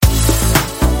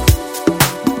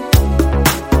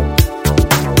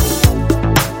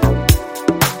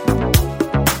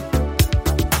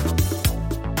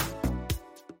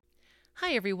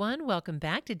Hi, everyone. Welcome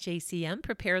back to JCM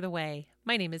Prepare the Way.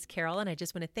 My name is Carol, and I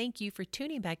just want to thank you for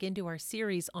tuning back into our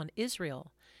series on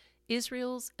Israel,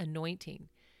 Israel's anointing.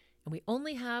 And we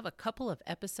only have a couple of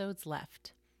episodes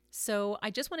left. So I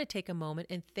just want to take a moment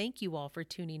and thank you all for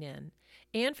tuning in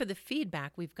and for the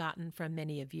feedback we've gotten from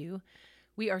many of you.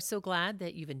 We are so glad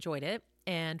that you've enjoyed it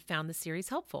and found the series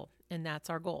helpful, and that's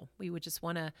our goal. We would just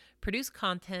want to produce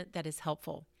content that is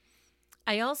helpful.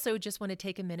 I also just want to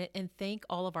take a minute and thank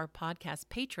all of our podcast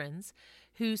patrons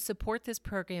who support this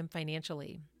program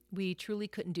financially. We truly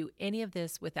couldn't do any of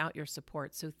this without your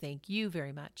support, so thank you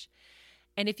very much.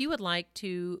 And if you would like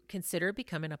to consider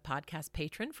becoming a podcast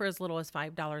patron for as little as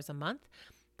 $5 a month,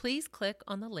 please click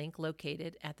on the link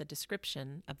located at the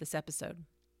description of this episode.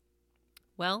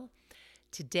 Well,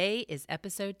 today is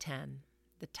episode 10,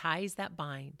 The Ties That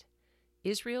Bind,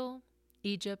 Israel,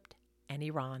 Egypt, and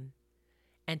Iran.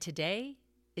 And today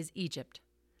is Egypt.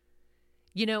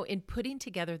 You know, in putting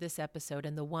together this episode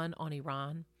and the one on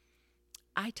Iran,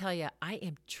 I tell you, I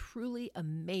am truly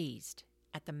amazed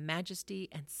at the majesty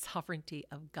and sovereignty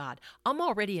of God. I'm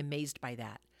already amazed by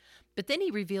that. But then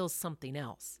he reveals something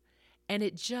else. And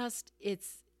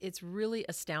it's really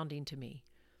astounding to me.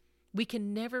 We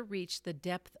can never reach the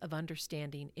depth of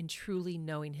understanding in truly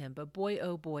knowing him. But boy,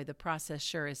 oh boy, the process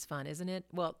sure is fun, isn't it?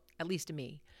 Well, at least to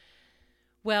me.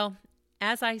 Well,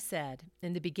 as I said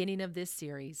in the beginning of this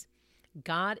series,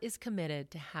 God is committed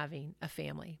to having a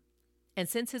family. And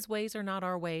since his ways are not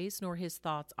our ways, nor his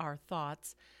thoughts our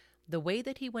thoughts, the way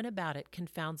that he went about it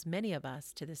confounds many of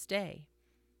us to this day.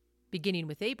 Beginning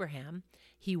with Abraham,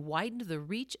 he widened the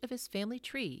reach of his family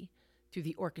tree through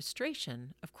the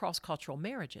orchestration of cross-cultural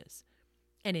marriages,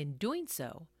 and in doing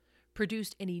so,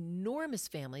 produced an enormous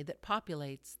family that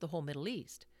populates the whole Middle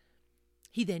East.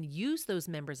 He then used those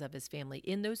members of his family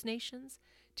in those nations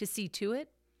to see to it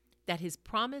that his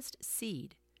promised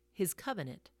seed, his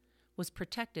covenant, was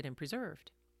protected and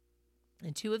preserved.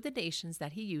 And two of the nations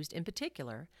that he used in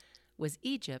particular was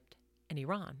Egypt and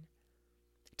Iran.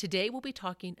 Today we'll be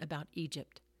talking about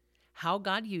Egypt, how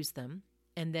God used them,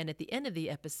 and then at the end of the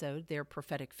episode, their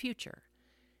prophetic future.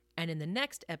 And in the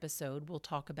next episode, we'll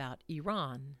talk about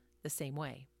Iran the same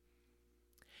way.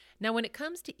 Now, when it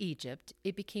comes to Egypt,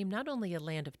 it became not only a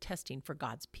land of testing for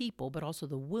God's people, but also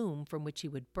the womb from which he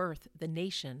would birth the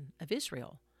nation of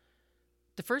Israel.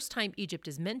 The first time Egypt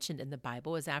is mentioned in the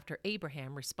Bible is after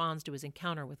Abraham responds to his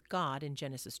encounter with God in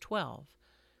Genesis 12.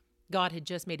 God had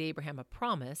just made Abraham a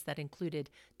promise that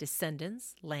included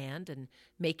descendants, land, and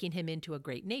making him into a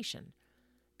great nation.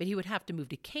 But he would have to move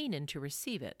to Canaan to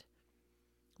receive it.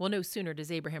 Well, no sooner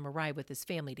does Abraham arrive with his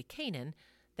family to Canaan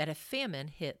that a famine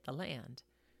hit the land.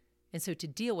 And so to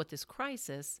deal with this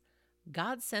crisis,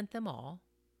 God sent them all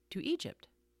to Egypt.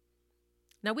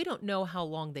 Now, we don't know how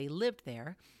long they lived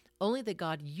there, only that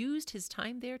God used his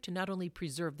time there to not only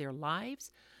preserve their lives,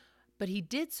 but he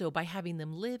did so by having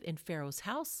them live in Pharaoh's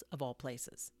house, of all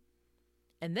places.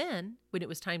 And then, when it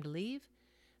was time to leave,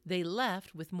 they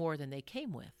left with more than they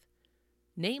came with,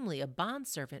 namely a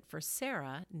bondservant for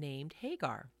Sarah named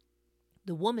Hagar,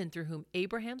 the woman through whom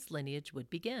Abraham's lineage would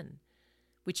begin,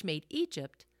 which made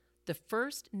Egypt the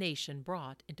first nation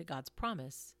brought into God's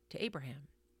promise to Abraham.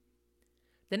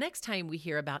 The next time we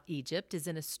hear about Egypt is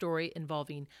in a story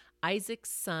involving Isaac's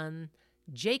son,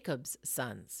 Jacob's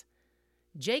sons.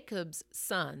 Jacob's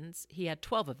sons, he had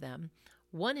 12 of them.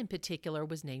 One in particular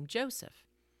was named Joseph.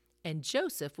 And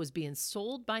Joseph was being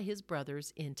sold by his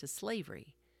brothers into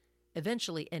slavery,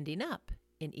 eventually ending up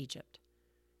in Egypt.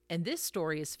 And this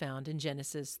story is found in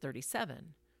Genesis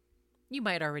 37. You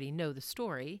might already know the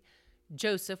story.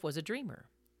 Joseph was a dreamer,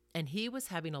 and he was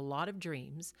having a lot of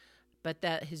dreams, but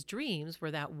that his dreams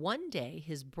were that one day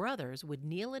his brothers would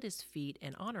kneel at his feet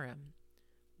and honor him.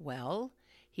 Well,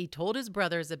 he told his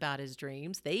brothers about his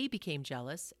dreams. They became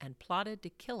jealous and plotted to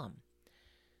kill him.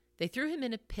 They threw him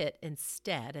in a pit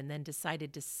instead and then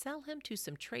decided to sell him to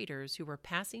some traders who were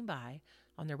passing by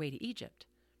on their way to Egypt.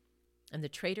 And the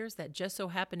traders that just so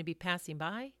happened to be passing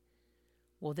by,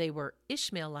 well, they were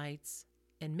Ishmaelites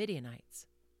and Midianites.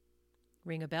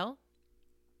 Ring a bell?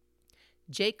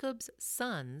 Jacob's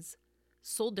sons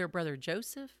sold their brother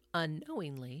Joseph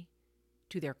unknowingly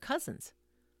to their cousins.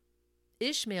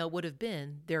 Ishmael would have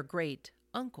been their great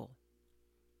uncle.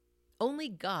 Only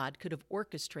God could have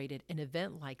orchestrated an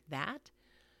event like that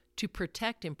to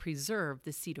protect and preserve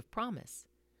the seed of promise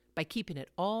by keeping it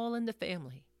all in the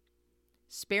family,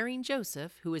 sparing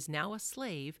Joseph, who is now a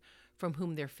slave, from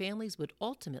whom their families would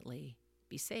ultimately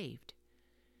be saved.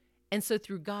 And so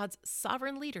through God's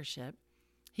sovereign leadership,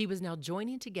 he was now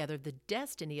joining together the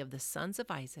destiny of the sons of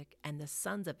Isaac and the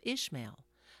sons of Ishmael,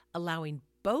 allowing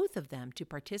both of them to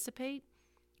participate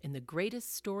in the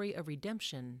greatest story of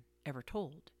redemption ever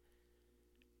told.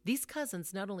 These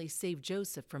cousins not only saved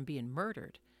Joseph from being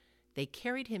murdered, they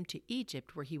carried him to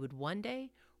Egypt, where he would one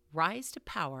day rise to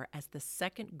power as the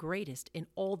second greatest in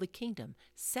all the kingdom,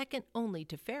 second only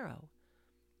to Pharaoh.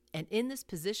 And in this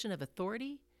position of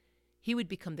authority, he would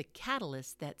become the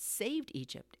catalyst that saved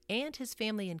Egypt and his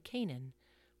family in Canaan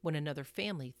when another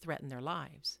family threatened their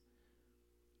lives.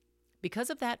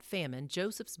 Because of that famine,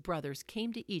 Joseph's brothers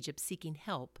came to Egypt seeking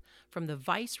help from the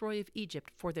viceroy of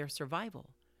Egypt for their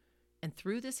survival, and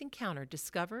through this encounter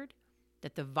discovered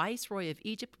that the viceroy of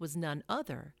Egypt was none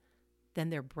other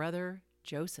than their brother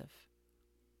Joseph.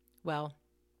 Well,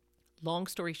 long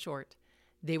story short,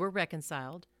 they were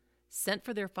reconciled, sent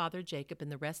for their father Jacob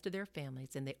and the rest of their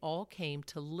families, and they all came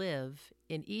to live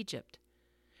in Egypt.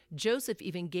 Joseph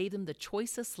even gave them the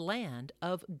choicest land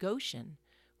of Goshen,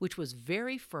 which was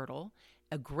very fertile,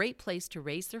 a great place to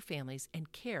raise their families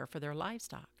and care for their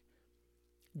livestock.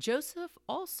 Joseph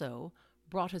also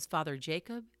brought his father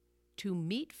Jacob to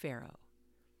meet Pharaoh.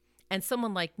 And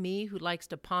someone like me who likes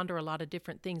to ponder a lot of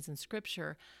different things in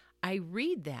Scripture, I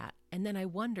read that and then I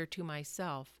wonder to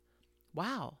myself,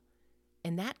 wow,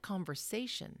 in that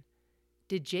conversation,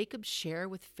 did Jacob share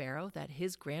with Pharaoh that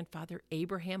his grandfather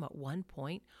Abraham at one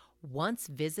point once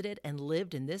visited and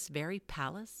lived in this very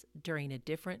palace during a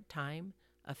different time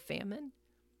of famine?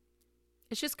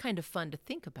 It's just kind of fun to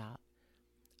think about.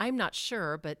 I'm not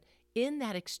sure, but in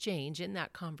that exchange, in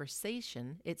that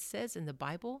conversation, it says in the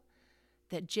Bible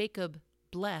that Jacob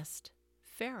blessed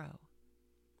Pharaoh.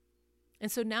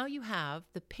 And so now you have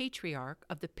the patriarch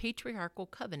of the patriarchal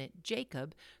covenant,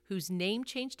 Jacob, whose name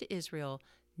changed to Israel,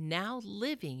 now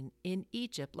living in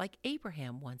Egypt like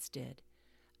Abraham once did,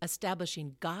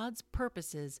 establishing God's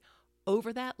purposes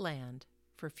over that land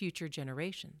for future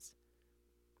generations.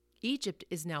 Egypt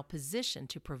is now positioned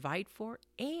to provide for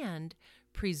and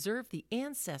preserve the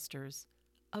ancestors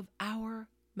of our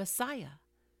Messiah.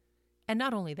 And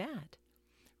not only that,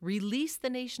 release the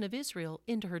nation of Israel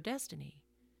into her destiny.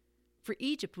 For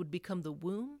Egypt would become the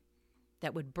womb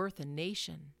that would birth a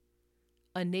nation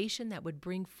that would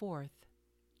bring forth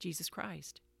Jesus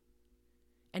Christ.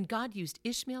 And God used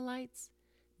Ishmaelites,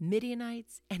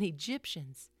 Midianites, and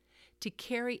Egyptians to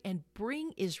carry and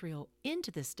bring Israel into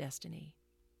this destiny.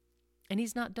 And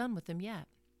he's not done with them yet.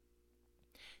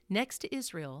 Next to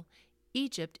Israel,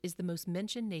 Egypt is the most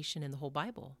mentioned nation in the whole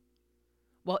Bible.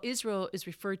 While Israel is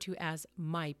referred to as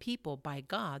my people by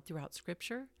God throughout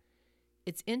Scripture,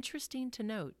 it's interesting to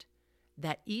note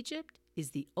that Egypt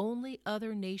is the only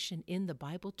other nation in the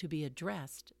Bible to be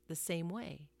addressed the same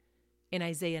way. In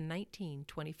Isaiah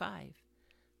 19:25,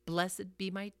 blessed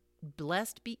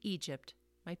be Egypt,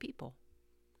 my people.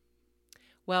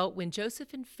 Well, when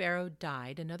Joseph and Pharaoh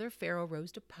died, another Pharaoh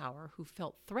rose to power who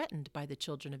felt threatened by the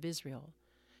children of Israel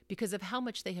because of how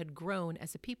much they had grown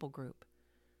as a people group.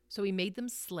 So he made them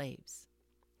slaves.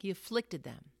 He afflicted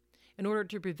them in order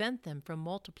to prevent them from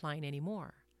multiplying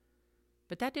anymore.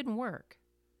 But that didn't work.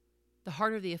 The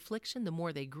harder the affliction, the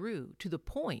more they grew, to the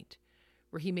point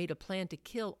where he made a plan to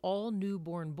kill all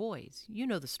newborn boys. You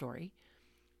know the story.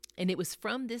 And it was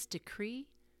from this decree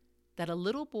that a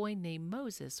little boy named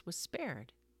Moses was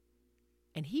spared.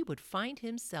 And he would find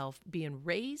himself being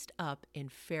raised up in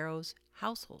Pharaoh's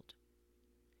household.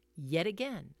 Yet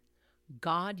again,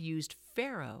 God used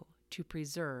Pharaoh to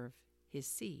preserve his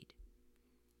seed.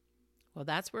 Well,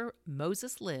 that's where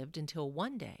Moses lived until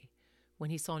one day when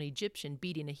he saw an Egyptian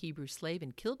beating a Hebrew slave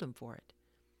and killed him for it.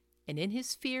 And in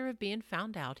his fear of being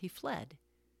found out, he fled.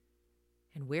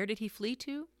 And where did he flee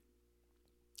to?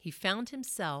 He found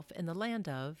himself in the land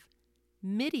of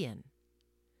Midian,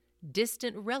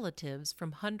 distant relatives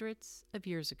from hundreds of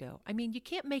years ago. I mean, you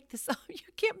can't make this up. You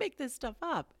can't make this stuff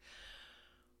up.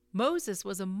 Moses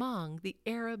was among the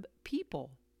Arab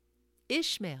people,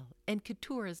 Ishmael and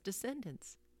Keturah's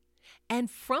descendants, and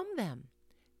from them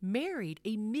married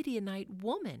a Midianite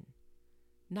woman,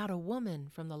 not a woman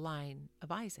from the line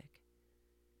of Isaac.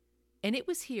 And it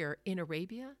was here in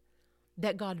Arabia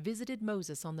that God visited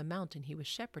Moses on the mountain he was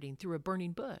shepherding through a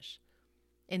burning bush,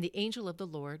 and the angel of the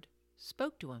Lord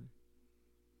spoke to him.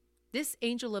 This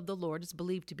angel of the Lord is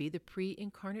believed to be the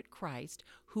pre-incarnate Christ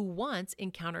who once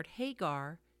encountered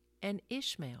Hagar and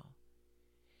Ishmael.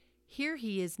 Here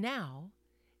he is now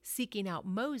seeking out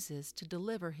Moses to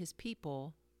deliver his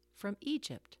people from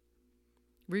Egypt,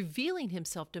 revealing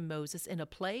himself to Moses in a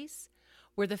place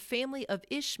where the family of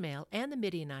Ishmael and the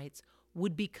Midianites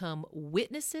would become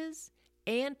witnesses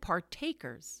and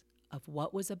partakers of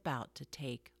what was about to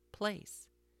take place.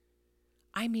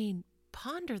 I mean,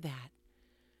 ponder that.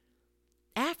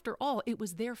 After all, it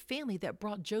was their family that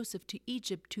brought Joseph to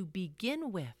Egypt to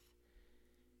begin with.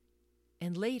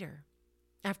 And later,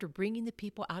 after bringing the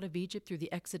people out of Egypt through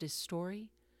the Exodus story,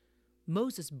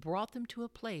 Moses brought them to a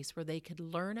place where they could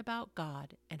learn about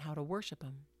God and how to worship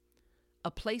Him, a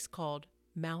place called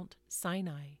Mount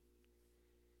Sinai.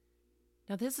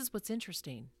 Now, this is what's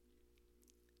interesting.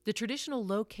 The traditional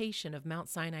location of Mount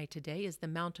Sinai today is the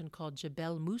mountain called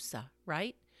Jebel Musa,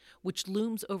 right? Which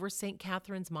looms over St.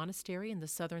 Catherine's Monastery in the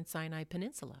southern Sinai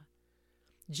Peninsula.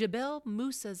 Jebel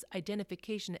Musa's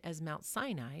identification as Mount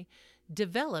Sinai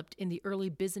developed in the early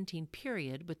Byzantine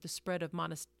period with the spread of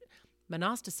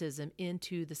monasticism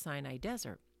into the Sinai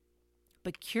Desert.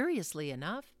 But curiously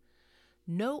enough,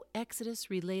 no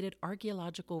Exodus-related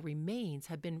archaeological remains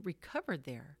have been recovered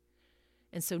there.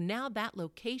 And so now that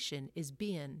location is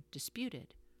being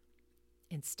disputed.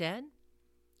 Instead,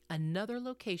 another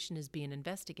location is being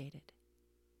investigated.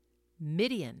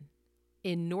 Midian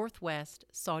in northwest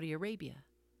Saudi Arabia,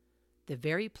 the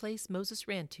very place Moses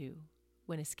ran to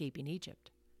when escaping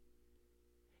Egypt.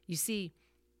 You see,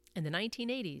 in the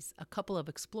 1980s, a couple of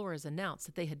explorers announced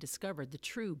that they had discovered the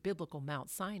true biblical Mount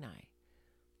Sinai.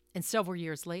 And several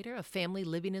years later, a family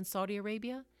living in Saudi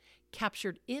Arabia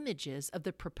captured images of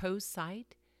the proposed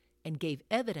site and gave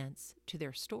evidence to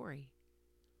their story.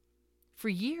 For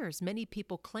years, many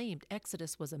people claimed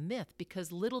Exodus was a myth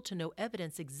because little to no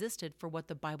evidence existed for what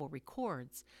the Bible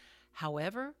records.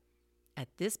 However, at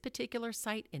this particular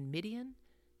site in Midian,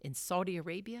 in Saudi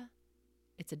Arabia,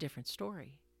 it's a different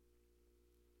story.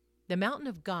 The mountain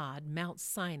of God, Mount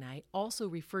Sinai, also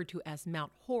referred to as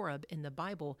Mount Horeb in the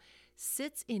Bible,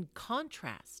 sits in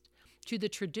contrast to the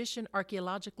tradition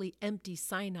archaeologically empty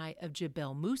Sinai of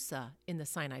Jebel Musa in the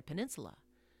Sinai Peninsula.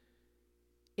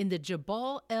 In the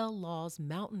Jabal el-Lawz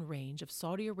mountain range of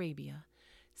Saudi Arabia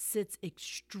sits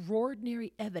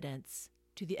extraordinary evidence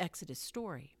to the Exodus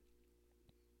story.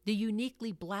 The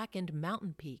uniquely blackened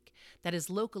mountain peak that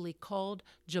is locally called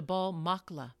Jabal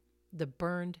Makla, the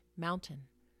burned mountain.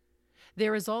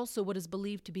 There is also what is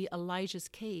believed to be Elijah's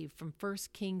cave from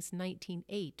 1 Kings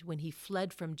 19:8 when he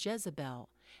fled from Jezebel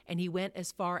and he went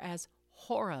as far as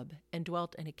Horeb and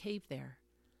dwelt in a cave there.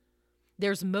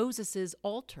 There's Moses'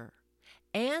 altar,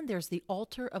 and there's the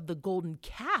altar of the golden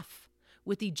calf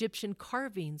with Egyptian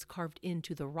carvings carved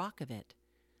into the rock of it.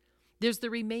 There's the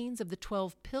remains of the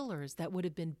 12 pillars that would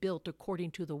have been built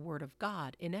according to the word of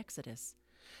God in Exodus.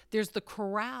 There's the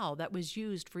corral that was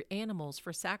used for animals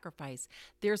for sacrifice.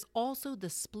 There's also the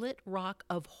split rock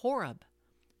of Horeb,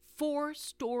 4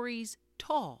 stories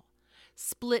tall,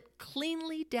 split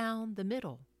cleanly down the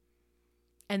middle.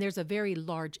 And there's a very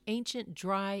large ancient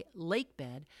dry lake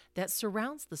bed that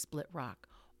surrounds the split rock,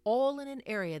 all in an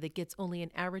area that gets only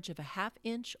an average of a ½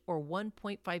 inch or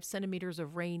 1.5 centimeters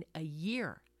of rain a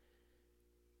year.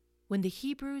 When the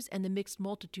Hebrews and the mixed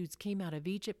multitudes came out of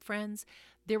Egypt, friends,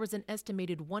 there was an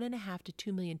estimated 1.5 to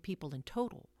 2 million people in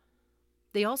total.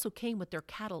 They also came with their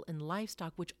cattle and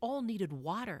livestock, which all needed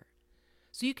water.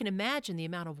 So you can imagine the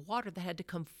amount of water that had to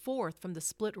come forth from the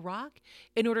split rock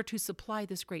in order to supply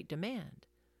this great demand.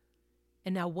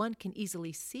 And now one can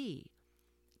easily see,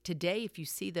 today if you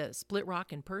see the split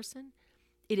rock in person,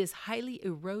 it is highly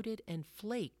eroded and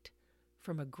flaked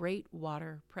from a great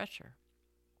water pressure.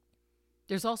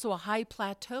 There's also a high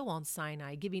plateau on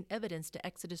Sinai, giving evidence to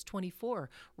Exodus 24,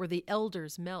 where the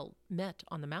elders met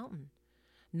on the mountain.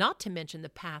 Not to mention the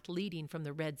path leading from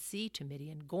the Red Sea to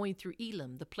Midian, going through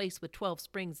Elim, the place with 12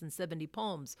 springs and 70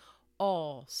 palms,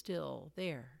 all still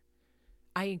there.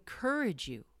 I encourage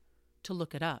you to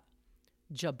look it up.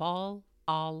 Jabal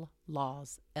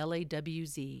al-Lawz,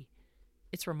 L-A-W-Z.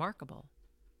 It's remarkable.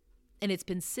 And it's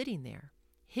been sitting there,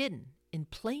 hidden in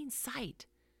plain sight,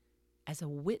 as a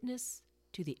witness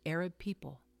to the Arab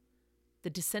people, the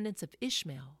descendants of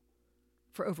Ishmael,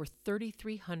 for over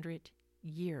 3,300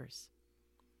 years.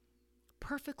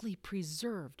 Perfectly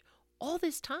preserved all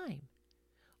this time,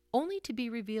 only to be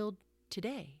revealed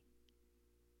today.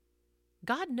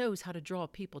 God knows how to draw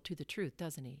people to the truth,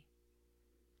 doesn't He?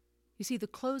 You see, the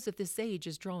close of this age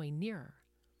is drawing nearer,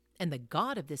 and the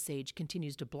God of this age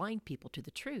continues to blind people to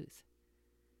the truth.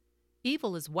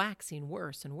 Evil is waxing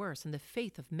worse and worse, and the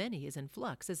faith of many is in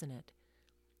flux, isn't it?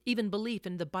 Even belief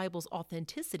in the Bible's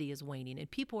authenticity is waning,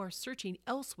 and people are searching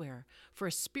elsewhere for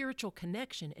a spiritual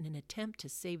connection in an attempt to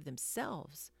save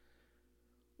themselves.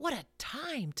 What a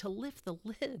time to lift the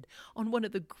lid on one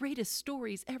of the greatest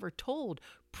stories ever told,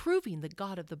 proving the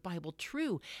God of the Bible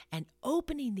true and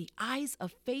opening the eyes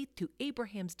of faith to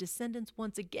Abraham's descendants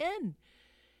once again.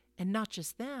 And not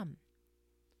just them,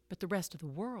 but the rest of the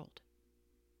world.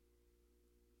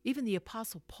 Even the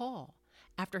Apostle Paul,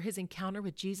 after his encounter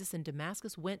with Jesus in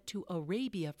Damascus, went to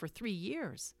Arabia for 3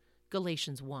 years,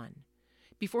 Galatians 1,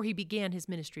 before he began his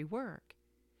ministry work.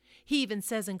 He even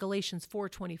says in Galatians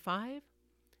 4:25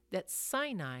 that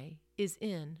Sinai is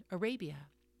in Arabia.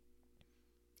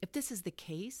 If this is the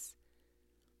case,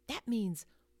 that means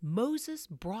Moses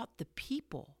brought the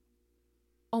people,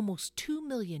 almost 2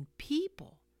 million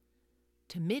people,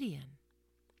 to Midian,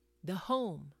 the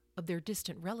home of their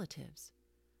distant relatives.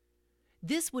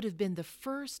 This would have been the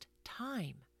first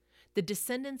time the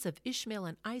descendants of Ishmael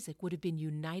and Isaac would have been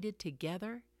united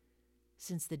together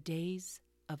since the days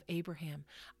of Abraham.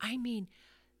 I mean,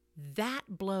 that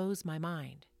blows my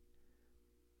mind.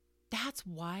 That's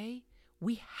why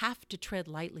we have to tread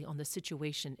lightly on the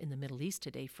situation in the Middle East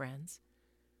today, friends.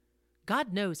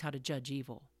 God knows how to judge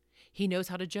evil. He knows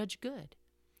how to judge good.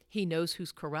 He knows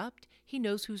who's corrupt. He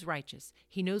knows who's righteous.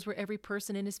 He knows where every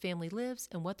person in his family lives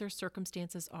and what their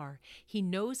circumstances are. He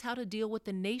knows how to deal with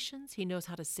the nations. He knows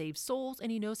how to save souls,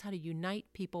 and he knows how to unite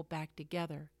people back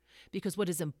together. Because what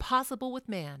is impossible with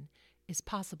man is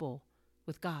possible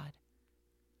with God.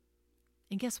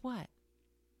 And guess what?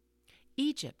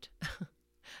 Egypt,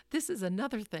 this is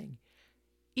another thing.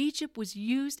 Egypt was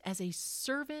used as a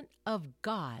servant of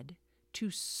God to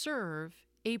serve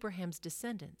Abraham's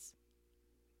descendants,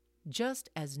 just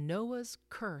as Noah's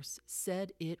curse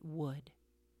said it would.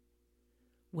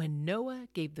 When Noah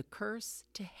gave the curse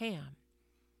to Ham,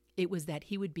 it was that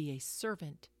he would be a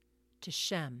servant to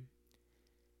Shem.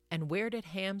 And where did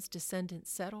Ham's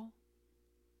descendants settle?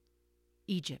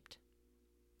 Egypt.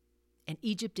 And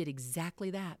Egypt did exactly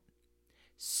that.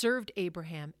 Served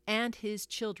Abraham and his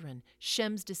children,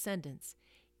 Shem's descendants,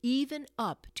 even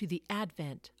up to the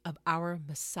advent of our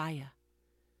Messiah.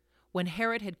 When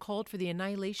Herod had called for the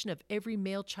annihilation of every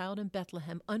male child in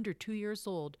Bethlehem under 2 years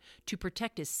old to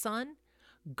protect his son,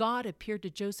 God appeared to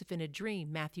Joseph in a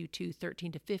dream, Matthew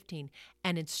 2:13-15,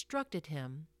 and instructed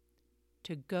him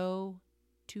to go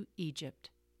to Egypt.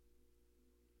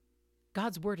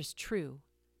 God's word is true,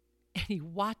 and he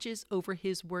watches over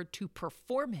his word to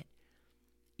perform it,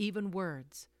 even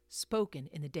words spoken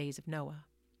in the days of Noah.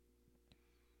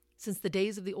 Since the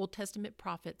days of the Old Testament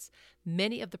prophets,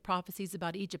 many of the prophecies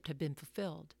about Egypt have been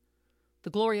fulfilled.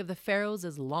 The glory of the pharaohs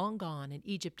is long gone, and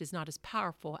Egypt is not as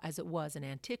powerful as it was in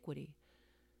antiquity.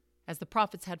 As the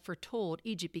prophets had foretold,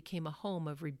 Egypt became a home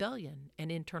of rebellion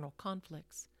and internal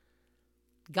conflicts.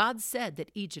 God said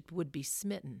that Egypt would be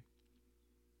smitten,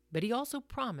 but he also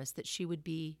promised that she would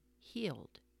be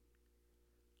healed.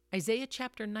 Isaiah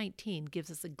chapter 19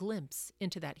 gives us a glimpse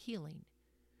into that healing.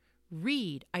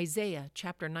 Read Isaiah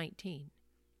chapter 19.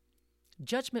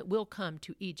 Judgment will come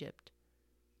to Egypt,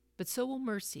 but so will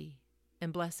mercy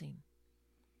and blessing.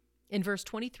 In verse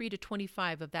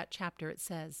 23-25 of that chapter it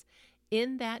says,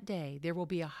 "In that day there will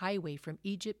be a highway from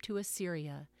Egypt to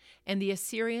Assyria, and the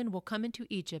Assyrian will come into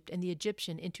Egypt, and the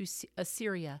Egyptian into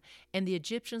Assyria, and the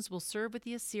Egyptians will serve with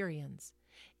the Assyrians.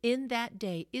 In that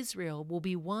day Israel will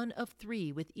be one of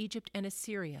three with Egypt and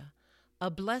Assyria, a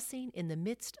blessing in the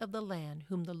midst of the land,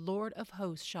 whom the Lord of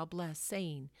hosts shall bless,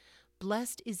 saying,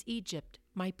 Blessed is Egypt,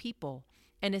 my people,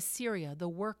 and Assyria, the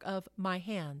work of my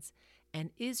hands,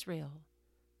 and Israel,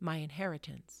 my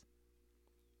inheritance."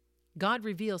 God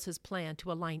reveals his plan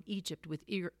to align Egypt with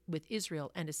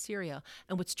Israel and Assyria,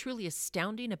 and what's truly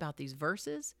astounding about these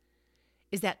verses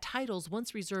is that titles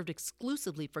once reserved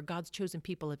exclusively for God's chosen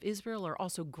people of Israel are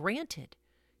also granted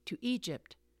to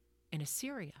Egypt and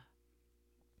Assyria.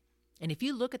 And if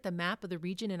you look at the map of the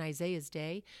region in Isaiah's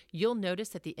day, you'll notice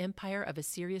that the empire of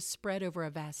Assyria spread over a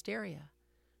vast area.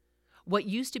 What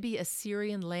used to be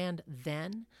Assyrian land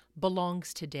then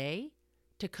belongs today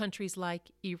to countries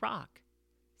like Iraq,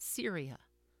 Syria,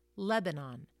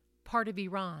 Lebanon, part of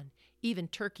Iran, even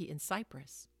Turkey and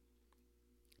Cyprus.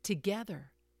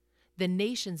 Together, the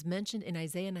nations mentioned in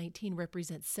Isaiah 19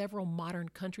 represent several modern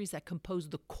countries that compose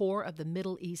the core of the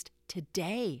Middle East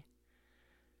today.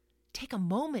 Take a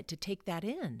moment to take that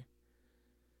in.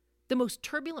 The most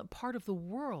turbulent part of the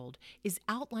world is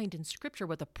outlined in Scripture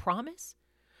with a promise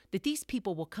that these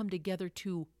people will come together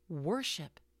to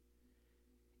worship.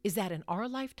 Is that in our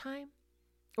lifetime,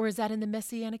 or is that in the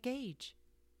Messianic age?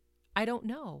 I don't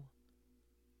know.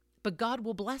 But God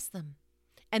will bless them,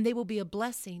 and they will be a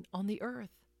blessing on the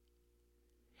earth.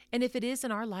 And if it is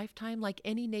in our lifetime, like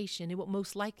any nation, it will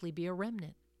most likely be a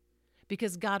remnant,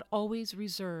 because God always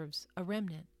reserves a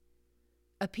remnant,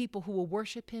 a people who will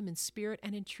worship him in spirit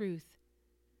and in truth.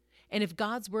 And if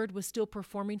God's word was still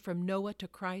performing from Noah to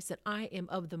Christ, then I am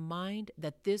of the mind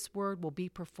that this word will be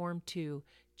performed too,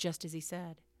 just as he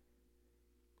said.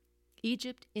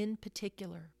 Egypt in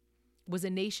particular was a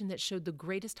nation that showed the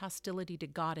greatest hostility to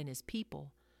God and his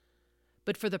people.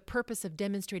 But for the purpose of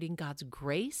demonstrating God's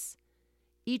grace,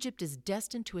 Egypt is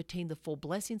destined to attain the full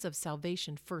blessings of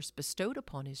salvation first bestowed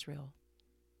upon Israel.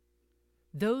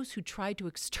 Those who tried to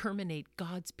exterminate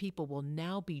God's people will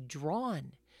now be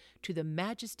drawn to the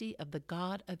majesty of the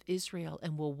God of Israel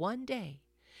and will one day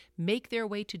make their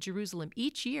way to Jerusalem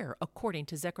each year, according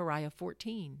to Zechariah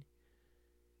 14.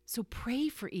 So pray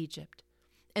for Egypt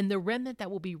and the remnant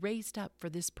that will be raised up for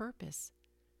this purpose.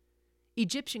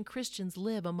 Egyptian Christians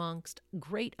live amongst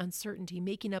great uncertainty,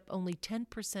 making up only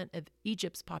 10% of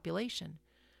Egypt's population.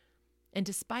 And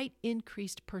despite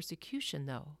increased persecution,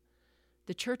 though,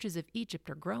 the churches of Egypt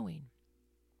are growing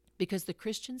because the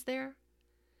Christians there,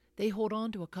 they hold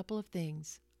on to a couple of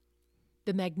things: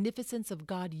 the magnificence of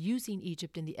God using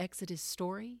Egypt in the Exodus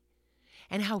story,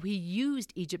 and how he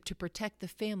used Egypt to protect the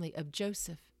family of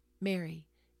Joseph, Mary,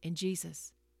 and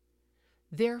Jesus.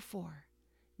 Therefore,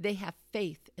 they have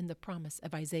faith in the promise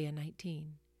of Isaiah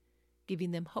 19,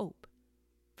 giving them hope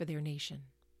for their nation.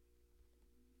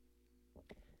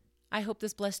 I hope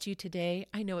this blessed you today.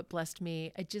 I know it blessed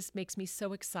me. It just makes me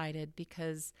so excited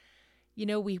because,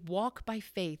 we walk by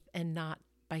faith and not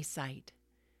by sight.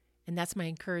 And that's my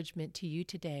encouragement to you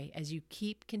today as you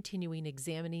keep continuing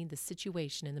examining the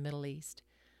situation in the Middle East.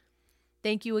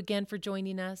 Thank you again for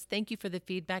joining us. Thank you for the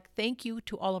feedback. Thank you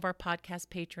to all of our podcast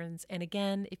patrons. And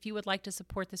again, if you would like to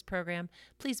support this program,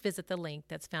 please visit the link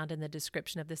that's found in the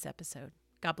description of this episode.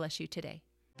 God bless you today.